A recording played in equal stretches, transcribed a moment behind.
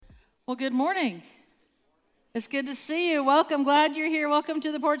Well, good morning. It's good to see you. Welcome. Glad you're here. Welcome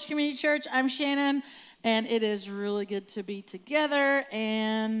to the Porch Community Church. I'm Shannon, and it is really good to be together,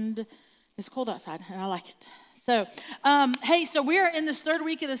 and it's cold outside, and I like it. So, so we are in this third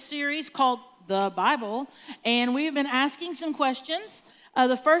week of the series called The Bible, and we've been asking some questions.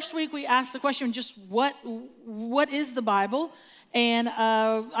 The first week we asked the question, just what is the Bible? And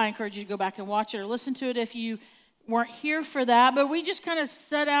I encourage you to go back and watch it or listen to it if you weren't here for that. But we just kind of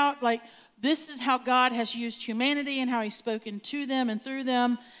set out, like, this is how God has used humanity and how he's spoken to them and through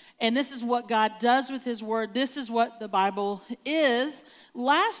them. And this is what God does with his word. This is what the Bible is.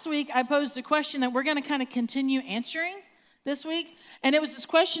 Last week, I posed a question that we're going to kind of continue answering this week. And it was this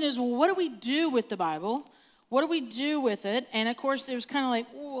question is, well, what do we do with the Bible? What do we do with it? And of course, it was kind of like,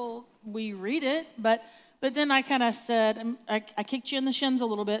 well, we read it. But then I kind of said, I kicked you in the shins a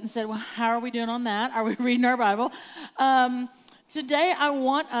little bit and said, well, how are we doing on that? Are we reading our Bible? Today, I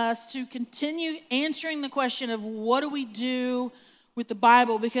want us to continue answering the question of what do we do with the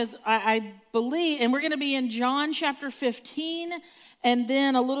Bible, because I believe, and we're going to be in John chapter 15, and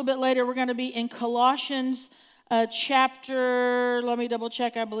then a little bit later, we're going to be in Colossians chapter, let me double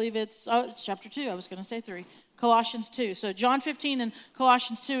check, I believe it's chapter 2, I was going to say 3, Colossians 2. So John 15 and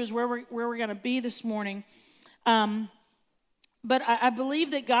Colossians 2 is where we're going to be this morning. But I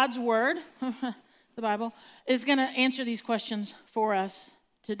believe that God's word, the Bible, is going to answer these questions for us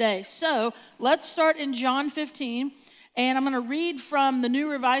today. So let's start in John 15, and I'm going to read from the New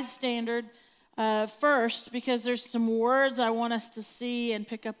Revised Standard first, because there's some words I want us to see and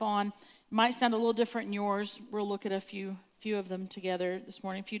pick up on. It might sound a little different in yours. We'll look at a few of them together this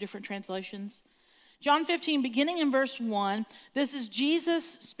morning, a few different translations. John 15, beginning in verse 1, this is Jesus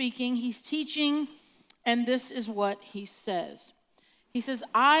speaking. He's teaching, and this is what he says. He says,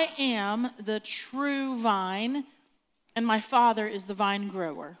 I am the true vine, and my Father is the vine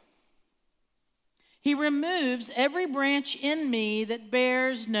grower. He removes every branch in me that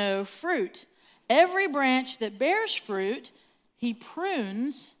bears no fruit. Every branch that bears fruit, he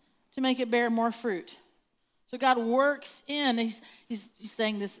prunes to make it bear more fruit. So God works in, he's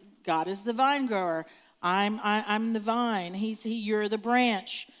saying this, God is the vine grower. I'm the vine. You're the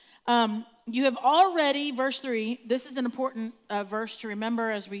branch. You have already, verse 3, this is an important verse to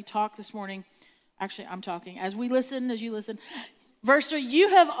remember as we talk this morning. Actually, I'm talking. As you listen. Verse 3, you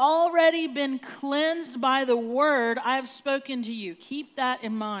have already been cleansed by the word I have spoken to you. Keep that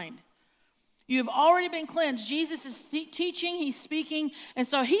in mind. You have already been cleansed. Jesus is teaching, he's speaking, and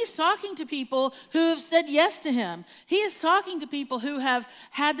so he's talking to people who have said yes to him. He is talking to people who have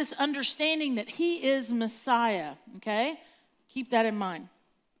had this understanding that he is Messiah, okay? Keep that in mind.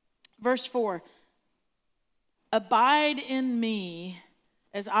 Verse 4, abide in me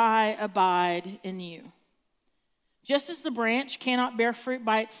as I abide in you. Just as the branch cannot bear fruit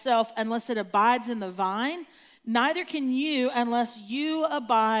by itself unless it abides in the vine, neither can you unless you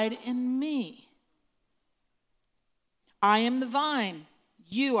abide in me. I am the vine,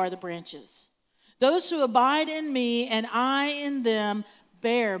 you are the branches. Those who abide in me and I in them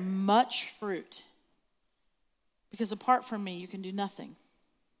bear much fruit, because apart from me you can do nothing.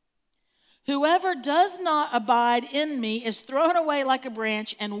 Whoever does not abide in me is thrown away like a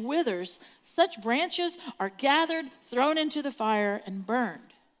branch and withers. Such branches are gathered, thrown into the fire, and burned.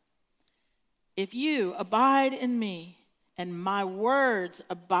 If you abide in me and my words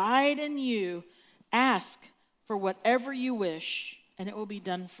abide in you, ask for whatever you wish, and it will be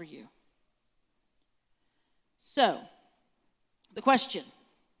done for you. So, the question,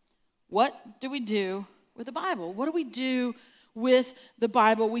 what do we do with the Bible? What do we do with the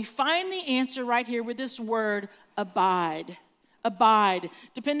Bible? We find the answer right here with this word, abide. Abide.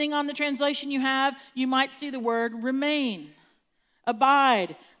 Depending on the translation you have, you might see the word remain.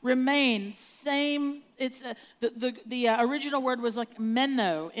 Abide, remain, same. It's the original word was like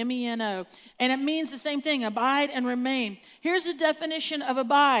meno, M-E-N-O, and it means the same thing, abide and remain. Here's a definition of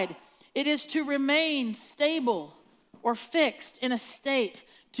abide. It is to remain stable or fixed in a state,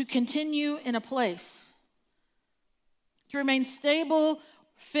 to continue in a place. To remain stable,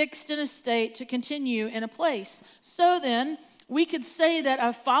 fixed in a state, to continue in a place. So then, we could say that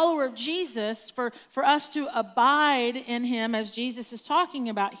a follower of Jesus, for us to abide in him, as Jesus is talking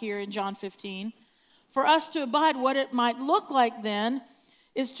about here in John 15, for us to abide, what it might look like then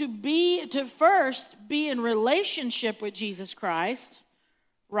is to first be in relationship with Jesus Christ,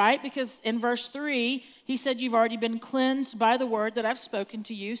 right? Because in verse 3, he said, you've already been cleansed by the word that I've spoken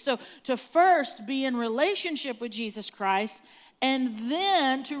to you. So to first be in relationship with Jesus Christ, and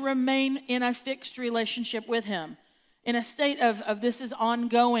then to remain in a fixed relationship with him, in a state of this is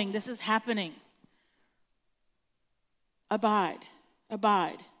ongoing, this is happening. Abide.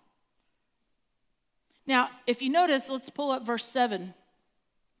 Now, if you notice, let's pull up verse 7.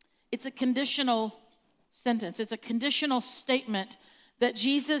 It's a conditional sentence. It's a conditional statement that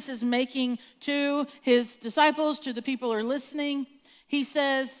Jesus is making to his disciples, to the people who are listening. He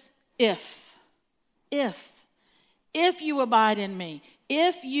says, if you abide in me,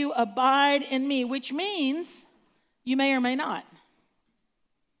 if you abide in me, which means you may or may not.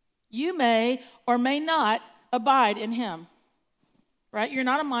 You may or may not abide in him, right? You're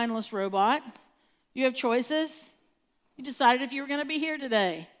not a mindless robot. You have choices. You decided if you were going to be here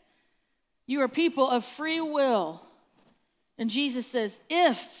today. You are people of free will. And Jesus says,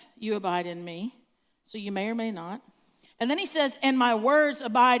 if you abide in me, so you may or may not. And then he says, and my words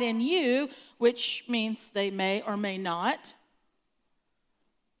abide in you, which means they may or may not.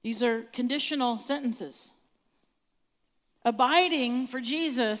 These are conditional sentences. Abiding for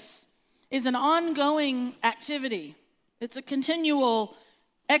Jesus is an ongoing activity. It's a continual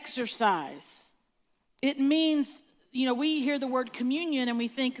exercise. It means, we hear the word communion and we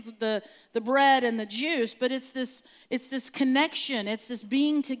think the bread and the juice, but it's this connection. It's this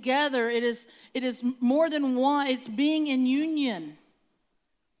being together. It is more than one. It's being in union.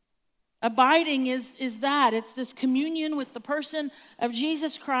 Abiding is that. It's this communion with the person of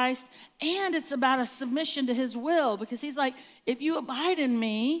Jesus Christ, and it's about a submission to his will, because he's like, if you abide in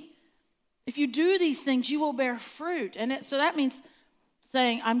me, if you do these things, you will bear fruit. And so that means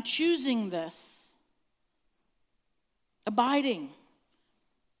saying, I'm choosing this. Abiding.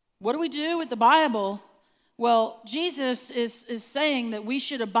 What do we do with the Bible? Well, Jesus is saying that we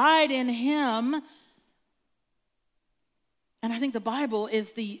should abide in him. And I think the Bible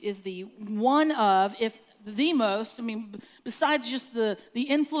is the one of, if the most, besides just the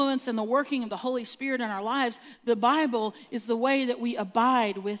influence and the working of the Holy Spirit in our lives, the Bible is the way that we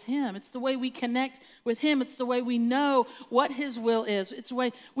abide with him. It's the way we connect with him. It's the way we know what his will is. It's the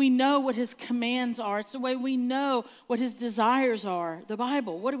way we know what his commands are. It's the way we know what his desires are. The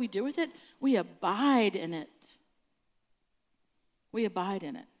Bible, what do we do with it? We abide in it. We abide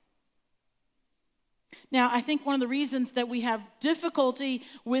in it. Now, I think one of the reasons that we have difficulty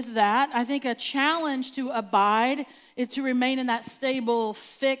with that, I think a challenge to abide is to remain in that stable,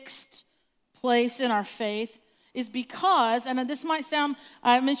 fixed place in our faith, is because, and this might sound,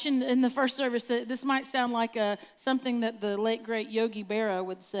 I mentioned in the first service that this might sound like something that the late, great Yogi Berra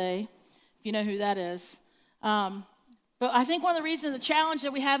would say, if you know who that is. But I think one of the reasons, the challenge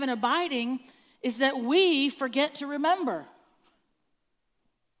that we have in abiding is that we forget to remember.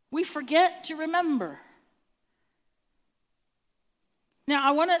 We forget to remember.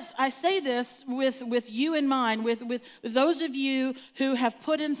 Now, I say this with you in mind, with those of you who have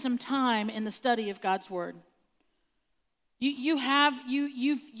put in some time in the study of God's Word. You've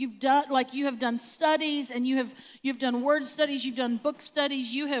done studies, and you've done word studies, you've done book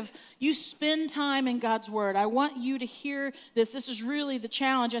studies, you spend time in God's Word. I want you to hear this. This is really the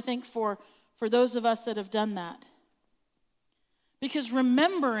challenge, I think, for those of us that have done that. Because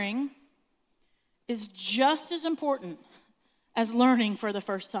remembering is just as important as learning for the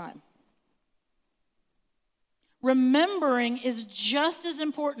first time. Remembering is just as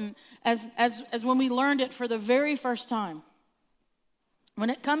important as when we learned it for the very first time. When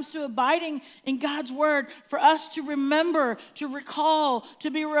it comes to abiding in God's Word, for us to remember, to recall,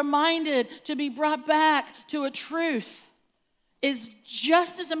 to be reminded, to be brought back to a truth, is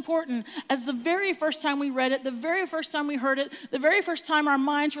just as important as the very first time we read it, the very first time we heard it, the very first time our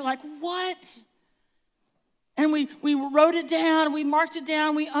minds were like, what? And we wrote it down, we marked it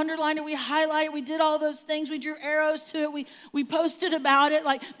down, we underlined it, we highlighted it, we did all those things, we drew arrows to it, we posted about it.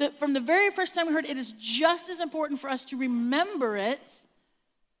 From the very first time we heard it, it is just as important for us to remember it,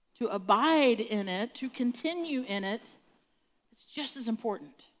 to abide in it, to continue in it. It's just as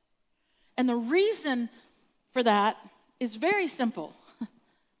important. And the reason for that is very simple.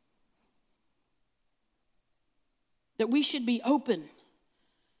 That we should be open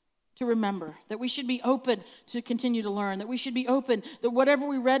to remember, that we should be open to continue to learn, that we should be open that whatever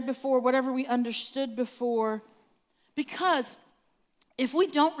we read before, whatever we understood before, because if we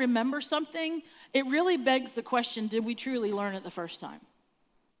don't remember something, it really begs the question, did we truly learn it the first time?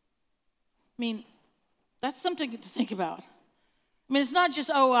 That's something to think about. It's not just,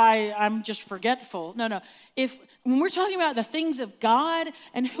 I'm just forgetful. No. When we're talking about the things of God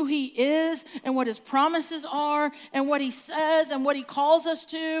and who he is and what his promises are and what he says and what he calls us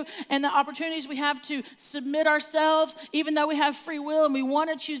to and the opportunities we have to submit ourselves, even though we have free will and we want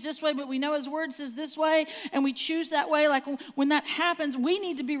to choose this way, but we know his word says this way and we choose that way. When that happens, we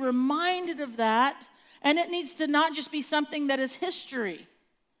need to be reminded of that, and it needs to not just be something that is history,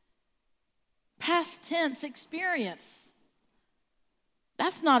 past tense experience.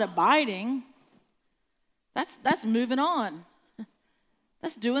 That's not abiding. That's moving on.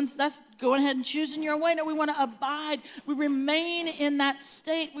 That's going ahead and choosing your own way. No, we want to abide. We remain in that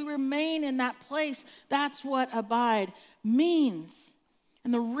state. We remain in that place. That's what abide means.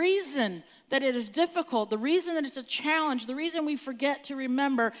 And the reason that it is difficult, the reason that it's a challenge, the reason we forget to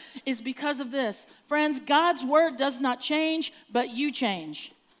remember is because of this. Friends, God's word does not change, but you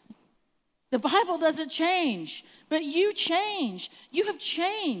change. The Bible doesn't change, but you change. You have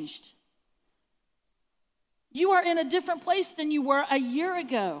changed. You are in a different place than you were a year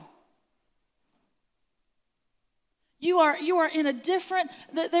ago. You are in a different,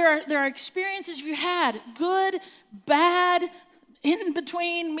 there are experiences you had, good, bad, in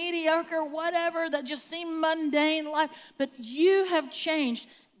between, mediocre, whatever, that just seem mundane life, but you have changed.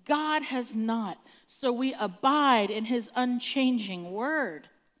 God has not. So we abide in his unchanging word.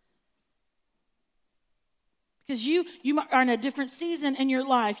 Because you are in a different season in your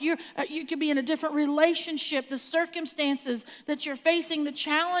life. You could be in a different relationship. The circumstances that you're facing, the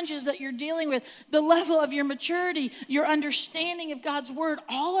challenges that you're dealing with, the level of your maturity, your understanding of God's word,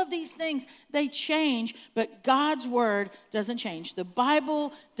 all of these things, they change, but God's word doesn't change. The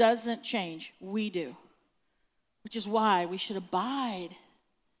Bible doesn't change. We do. Which is why we should abide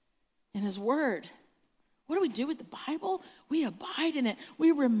in his word. What do we do with the Bible? We abide in it.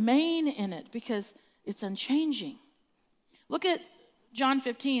 We remain in it because it's unchanging. Look at John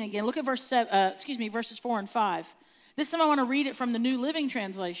 15 again. Look at verses 4 and 5. This time I want to read it from the New Living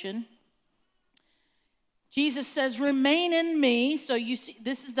Translation. Jesus says, "Remain in me." So you see,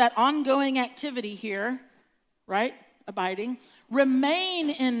 this is that ongoing activity here, right? Abiding. Remain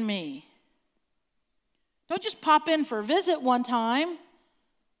in me. Don't just pop in for a visit one time.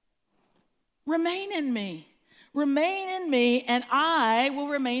 Remain in me. Remain in me, and I will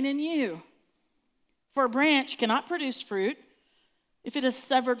remain in you. For a branch cannot produce fruit if it is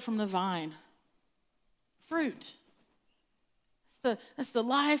severed from the vine. Fruit. That's the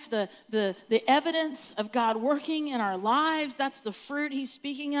life, the evidence of God working in our lives. That's the fruit he's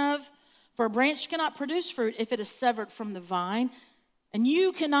speaking of. For a branch cannot produce fruit if it is severed from the vine. And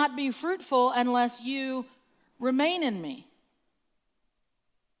you cannot be fruitful unless you remain in me.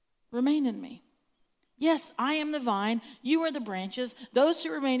 Remain in me. Yes, I am the vine, you are the branches. Those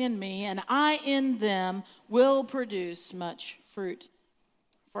who remain in me and I in them will produce much fruit.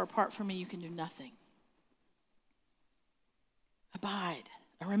 For apart from me, you can do nothing. Abide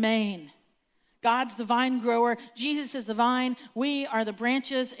and remain. God's the vine grower. Jesus is the vine. We are the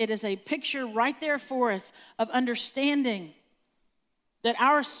branches. It is a picture right there for us of understanding that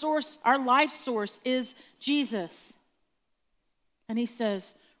our source, our life source is Jesus. And he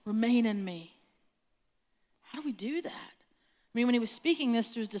says, remain in me. How do we do that? I mean, when he was speaking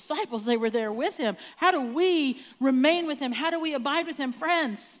this to his disciples, they were there with him. How do we remain with him? How do we abide with him?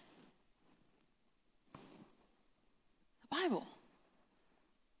 Friends, the Bible.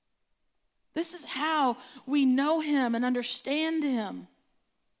 This is how we know him and understand him.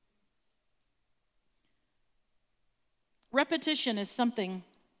 Repetition is something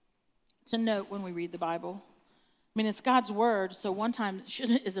to note when we read the Bible. I mean, it's God's word, so one time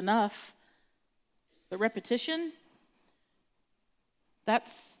is enough. But repetition,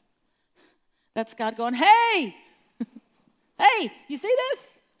 that's God going, hey, hey, you see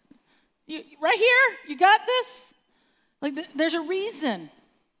this? You right here, you got this? Like there's a reason.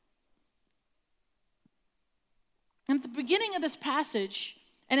 And at the beginning of this passage,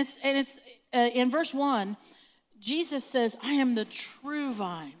 and it's in verse 1, Jesus says, I am the true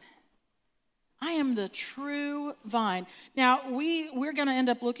vine. I am the true vine. Now, we're going to end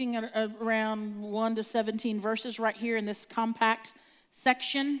up looking at around 1 to 17 verses right here in this compact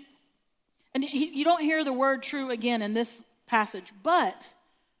section. And you don't hear the word true again in this passage, but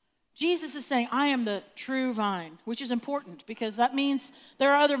Jesus is saying, I am the true vine, which is important because that means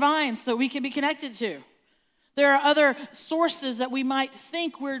there are other vines that we can be connected to. There are other sources that we might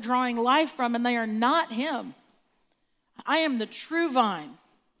think we're drawing life from, and they are not him. I am the true vine.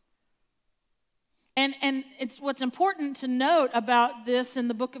 And it's what's important to note about this in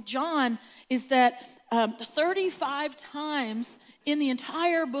the book of John is that 35 times in the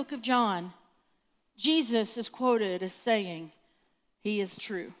entire book of John, Jesus is quoted as saying, he is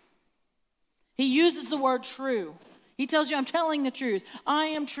true. He uses the word true. He tells you, I'm telling the truth. I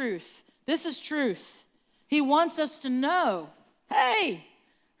am truth. This is truth. He wants us to know, hey,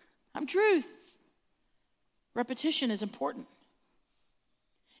 I'm truth. Repetition is important.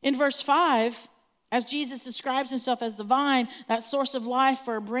 In verse 5, as Jesus describes himself as the vine, that source of life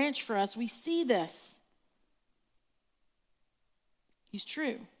for a branch for us, we see this. He's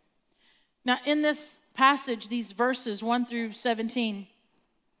true. Now, in this passage, these verses 1 through 17,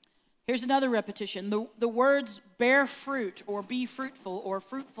 Here's another repetition. The words bear fruit or be fruitful or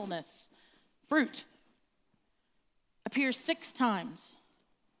fruitfulness, fruit, appears 6 times,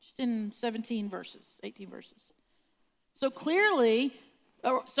 just in 17 verses, 18 verses. So clearly,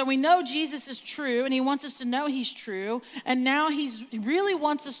 so we know Jesus is true, and he wants us to know he's true, and now he really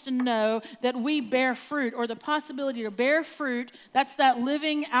wants us to know that we bear fruit, or the possibility to bear fruit. That's that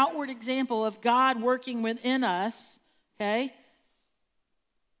living outward example of God working within us, okay?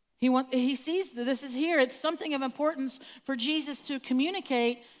 He sees that this is here. It's something of importance for Jesus to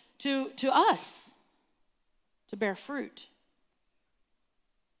communicate to us, to bear fruit.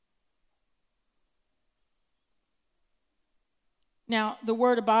 Now, the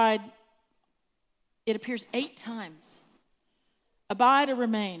word abide, it appears 8 times. Abide or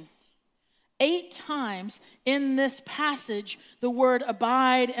remain. 8 times in this passage, the word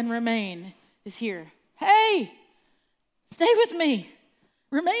abide and remain is here. Hey, stay with me.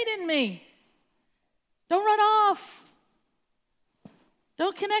 Remain in me. Don't run off.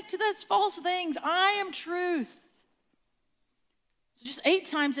 Don't connect to those false things. I am truth. So just 8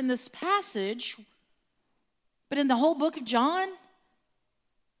 times in this passage, but in the whole book of John,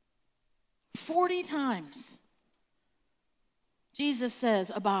 40 times, Jesus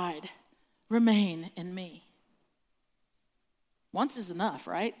says, abide, remain in me. Once is enough,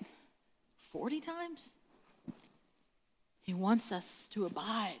 right? 40 times? He wants us to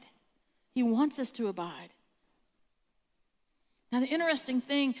abide. He wants us to abide. Now, the interesting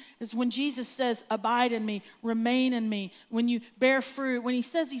thing is when Jesus says, abide in me, remain in me, when you bear fruit, when he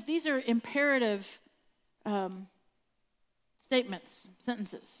says these are imperative statements,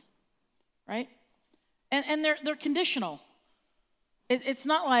 sentences, right? And they're conditional. It's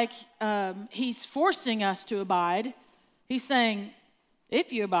not like he's forcing us to abide. He's saying,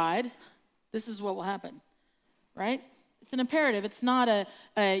 if you abide, this is what will happen, right? It's an imperative. It's not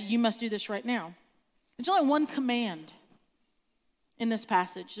a you must do this right now. There's only one command in this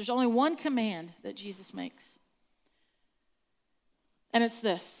passage. There's only one command that Jesus makes. And it's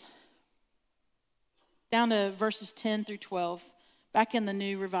this. Down to verses 10 through 12, back in the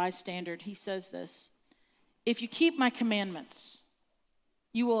New Revised Standard, he says this. If you keep my commandments,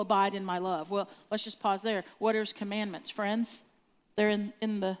 you will abide in my love. Well, let's just pause there. What are his commandments, friends? They're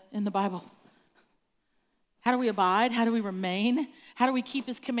in the Bible. How do we abide? How do we remain? How do we keep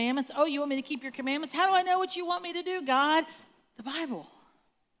his commandments? Oh, you want me to keep your commandments? How do I know what you want me to do, God? The Bible.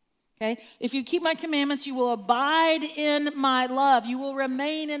 Okay? If you keep my commandments, you will abide in my love. You will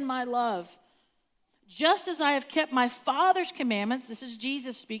remain in my love. Just as I have kept my Father's commandments, this is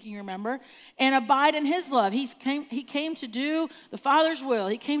Jesus speaking, remember, and abide in his love. He came to do the Father's will.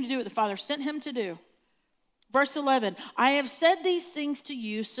 He came to do what the Father sent him to do. Verse 11, I have said these things to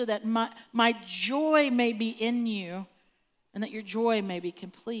you so that my joy may be in you and that your joy may be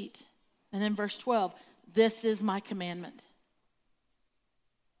complete. And then verse 12, this is my commandment.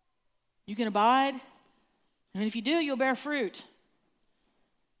 You can abide, and if you do, you'll bear fruit.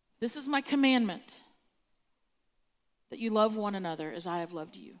 This is my commandment, that you love one another as I have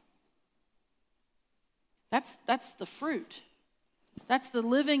loved you. That's the fruit. That's the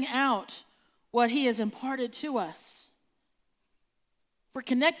living out what he has imparted to us. We're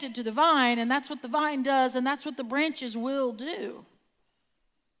connected to the vine, and that's what the vine does, and that's what the branches will do.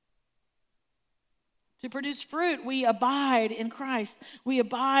 To produce fruit, we abide in Christ. We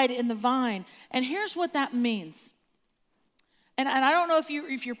abide in the vine. And here's what that means. And I don't know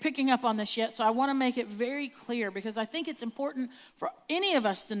if you're picking up on this yet, so I want to make it very clear because I think it's important for any of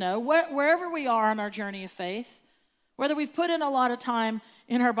us to know, wherever we are on our journey of faith, whether we've put in a lot of time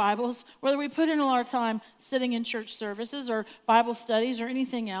in our Bibles, whether we put in a lot of time sitting in church services or Bible studies or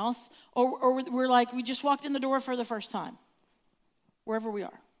anything else, or we're like, we just walked in the door for the first time, wherever we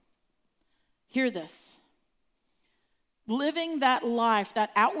are. Hear this. Living that life,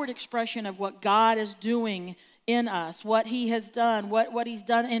 that outward expression of what God is doing in us, what he has done, what he's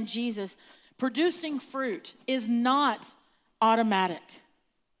done in Jesus, producing fruit is not automatic.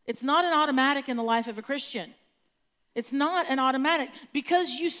 It's not an automatic in the life of a Christian. It's not an automatic.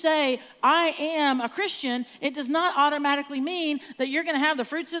 Because you say, I am a Christian, it does not automatically mean that you're going to have the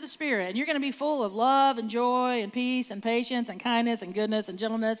fruits of the Spirit and you're going to be full of love and joy and peace and patience and kindness and goodness and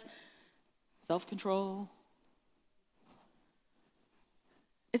gentleness, self-control.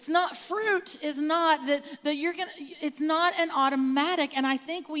 It's not fruit, is not that you're going to, it's not an automatic. And I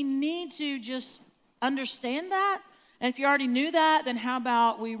think we need to just understand that. And if you already knew that, then how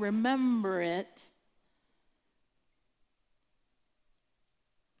about we remember it?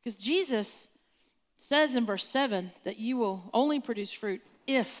 Because Jesus says in verse 7 that you will only produce fruit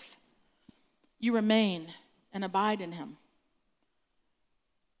if you remain and abide in him.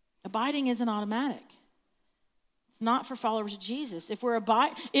 Abiding isn't automatic. It's not for followers of Jesus. If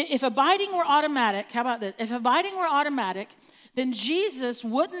abiding were automatic, how about this? If abiding were automatic, then Jesus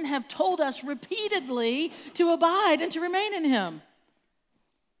wouldn't have told us repeatedly to abide and to remain in him.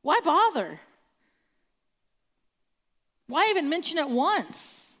 Why bother? Why even mention it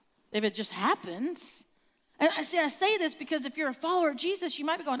once if it just happens? And I say this because if you're a follower of Jesus, you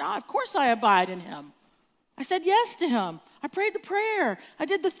might be going, of course I abide in him. I said yes to him. I prayed the prayer. I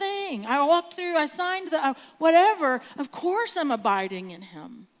did the thing. I walked through, I signed the whatever. Of course I'm abiding in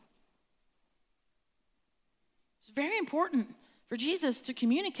him. It's very important for Jesus to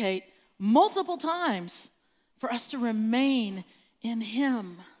communicate multiple times for us to remain in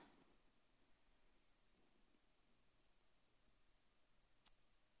him.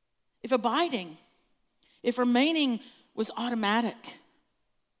 If remaining was automatic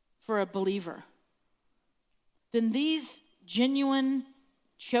for a believer, then these genuine,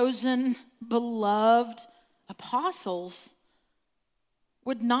 chosen, beloved apostles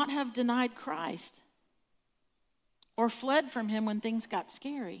would not have denied Christ or fled from him when things got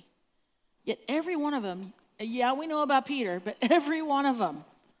scary. Yet every one of them, yeah, we know about Peter, but every one of them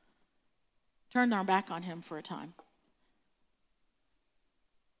turned their back on him for a time.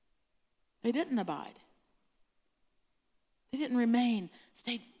 They didn't abide. They didn't remain,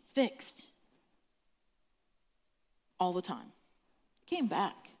 stayed fixed all the time. Came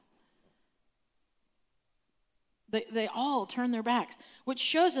back. They all turned their backs, which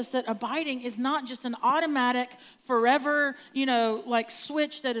shows us that abiding is not just an automatic, forever, like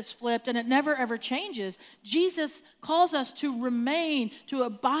switch that is flipped and it never ever changes. Jesus calls us to remain, to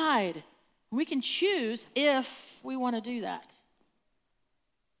abide. We can choose if we want to do that.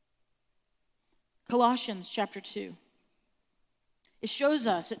 Colossians chapter 2.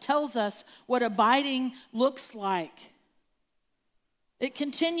 It tells us what abiding looks like. It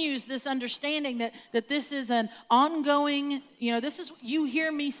continues this understanding that this is an ongoing, you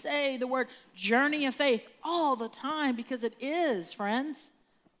hear me say the word journey of faith all the time because it is, friends.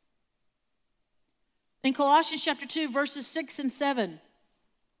 In Colossians chapter 2, verses 6 and 7,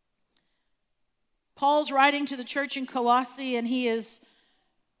 Paul's writing to the church in Colossae, and he is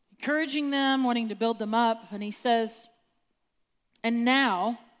encouraging them, wanting to build them up, and he says, and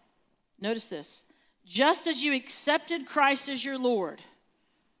now, notice this, just as you accepted Christ as your Lord.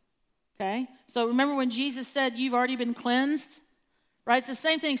 Okay? So remember when Jesus said you've already been cleansed? Right? It's the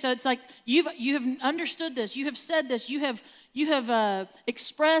same thing. So it's like you have understood this. You have said this. You have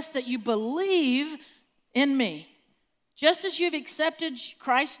expressed that you believe in me. Just as you've accepted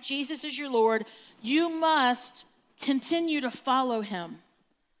Christ Jesus as your Lord, you must continue to follow him.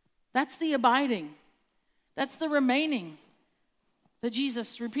 That's the abiding. That's the remaining that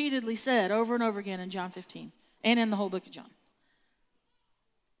Jesus repeatedly said over and over again in John 15 and in the whole book of John.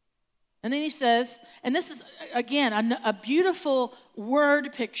 And then he says, and this is, again, a beautiful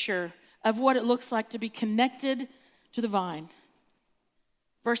word picture of what it looks like to be connected to the vine.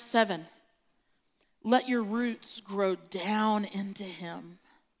 Verse 7, let your roots grow down into him.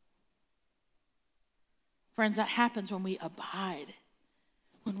 Friends, that happens when we abide,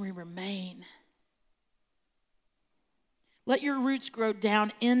 when we remain. Let your roots grow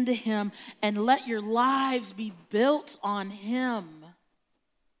down into him and let your lives be built on him.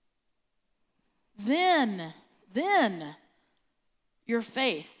 Then your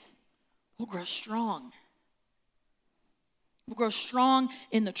faith will grow strong. Will grow strong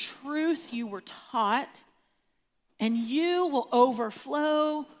in the truth you were taught, and you will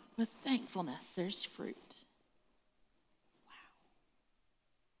overflow with thankfulness. There's fruit. Wow.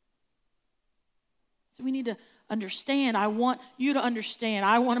 So we need to understand. I want you to understand.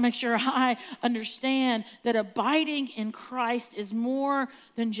 I want to make sure I understand that abiding in Christ is more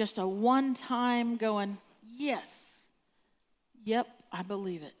than just a one-time going, yes, yep, I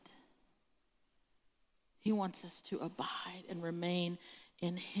believe it. He wants us to abide and remain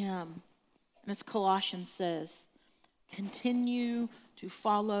in him. And as Colossians says, continue to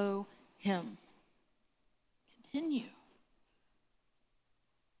follow him. Continue.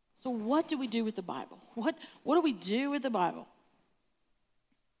 So what do we do with the Bible? What do we do with the Bible?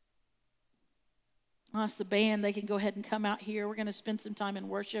 I'll ask the band, they can go ahead and come out here. We're going to spend some time in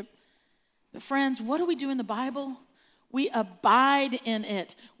worship. But friends, what do we do in the Bible? We abide in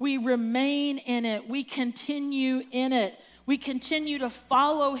it. We remain in it. We continue in it. We continue to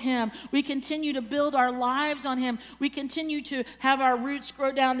follow him. We continue to build our lives on him. We continue to have our roots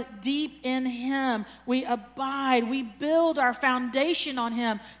grow down deep in him. We abide. We build our foundation on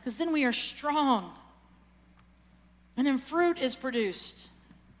him because then we are strong. And then fruit is produced.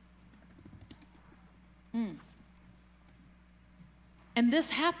 And this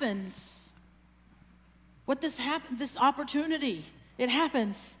happens. This opportunity, it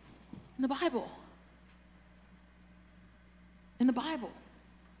happens in the Bible. In the Bible.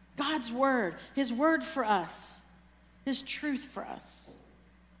 God's word, his word for us, his truth for us.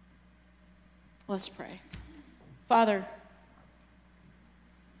 Let's pray. Father,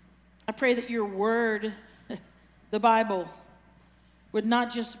 I pray that your word, the Bible, would not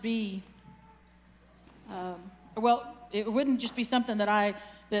just be, it wouldn't just be something that I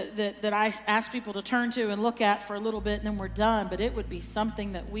ask people to turn to and look at for a little bit and then we're done, but it would be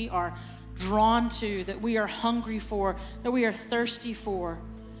something that we are drawn to, that we are hungry for, that we are thirsty for,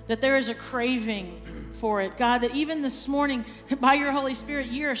 that there is a craving for it. God, that even this morning, by your Holy Spirit,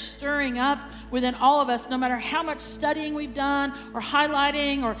 you are stirring up within all of us, no matter how much studying we've done, or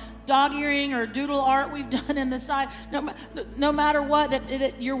highlighting, or dog-earing, or doodle art we've done in the side, no matter what,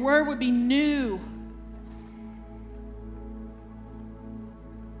 that your word would be new.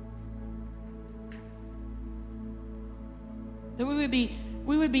 That we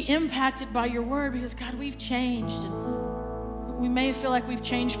would be impacted by your word, because God, we've changed, and we may feel like we've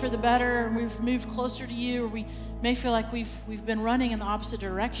changed for the better, and we've moved closer to you, or we may feel like we've been running in the opposite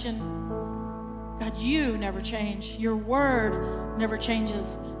direction. God, you never change. Your word never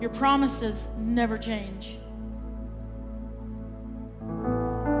changes. Your promises never change.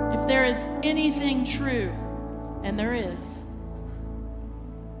 If there is anything true, and there is,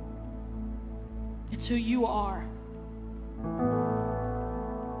 it's who you are.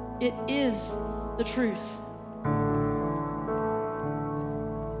 It is the truth.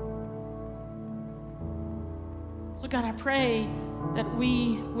 So God, I pray that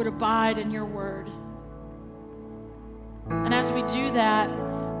we would abide in your word. And as we do that,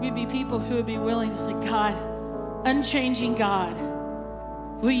 we'd be people who would be willing to say, God, unchanging God,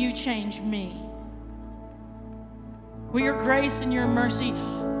 will you change me? Will your grace and your mercy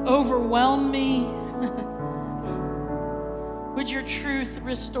overwhelm me? Would your truth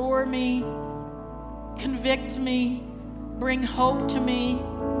restore me, convict me, bring hope to me,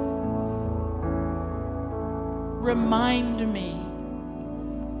 remind me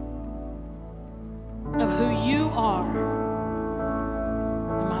of who you are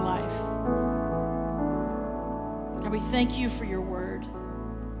in my life. God, we thank you for your word.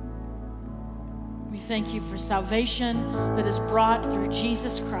 We thank you for salvation that is brought through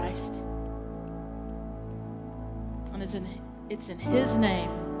Jesus Christ. And it's in his name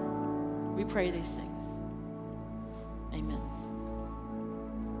we pray these things. Amen.